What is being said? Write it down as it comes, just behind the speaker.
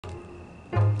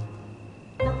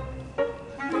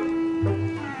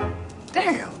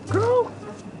Damn, girl.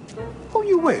 Who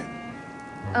you with?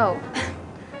 Oh,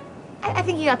 I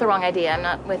think you got the wrong idea. I'm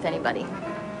not with anybody.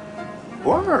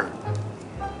 Word.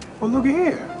 Well, look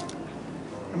here.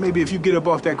 Maybe if you get up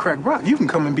off that crack rock, you can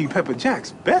come and be Pepper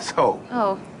Jack's best hoe.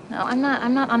 Oh, no, I'm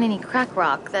not on any crack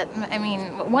rock.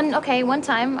 One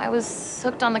time I was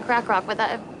hooked on the crack rock, but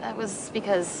that was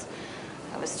because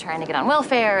I was trying to get on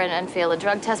welfare and fail a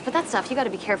drug test. But that stuff, you got to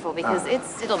be careful because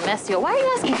it'll mess you up. Why are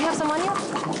you asking? Do you have some on you?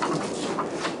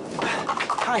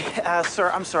 Hi,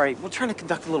 sir, I'm sorry. We're trying to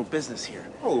conduct a little business here.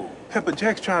 Oh, Pepper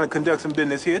Jack's trying to conduct some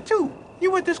business here, too.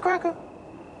 You with this cracker?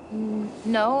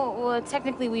 No, well,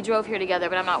 technically we drove here together,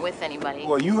 but I'm not with anybody.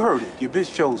 Well, you heard it. Your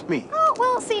bitch chose me. Oh,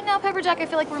 well, see, now, Pepper Jack, I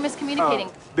feel like we're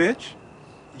miscommunicating. Bitch,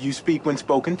 you speak when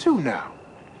spoken to now.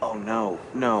 Oh,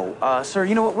 no. Sir,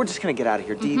 you know what? We're just gonna get out of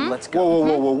here. Dee, let's go.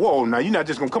 Whoa. Now, you're not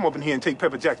just gonna come up in here and take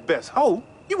Pepper Jack's best hoe.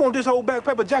 You want this whole back.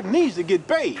 Pepper Jack needs to get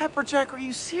paid. Pepper Jack, are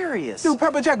you serious? Dude,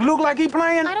 Pepper Jack look like he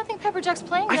playing? I don't think Pepper Jack's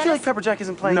playing, I feel like Pepper Jack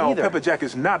isn't playing either. No, Pepper Jack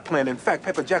is not playing. In fact,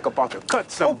 Pepper Jack about to cut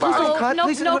somebody. Please don't cut. no,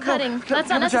 Please, no cutting. That's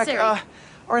not Pepper necessary. Jack,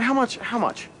 all right, how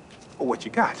much? Oh, what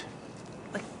you got?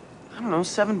 Like, I don't know,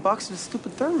 $7 in a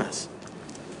stupid thermos.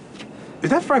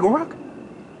 Is that Fraggle Rock?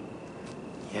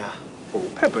 Yeah. Oh,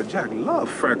 Pepper Jack love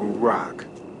Fraggle Rock.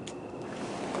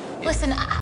 Listen,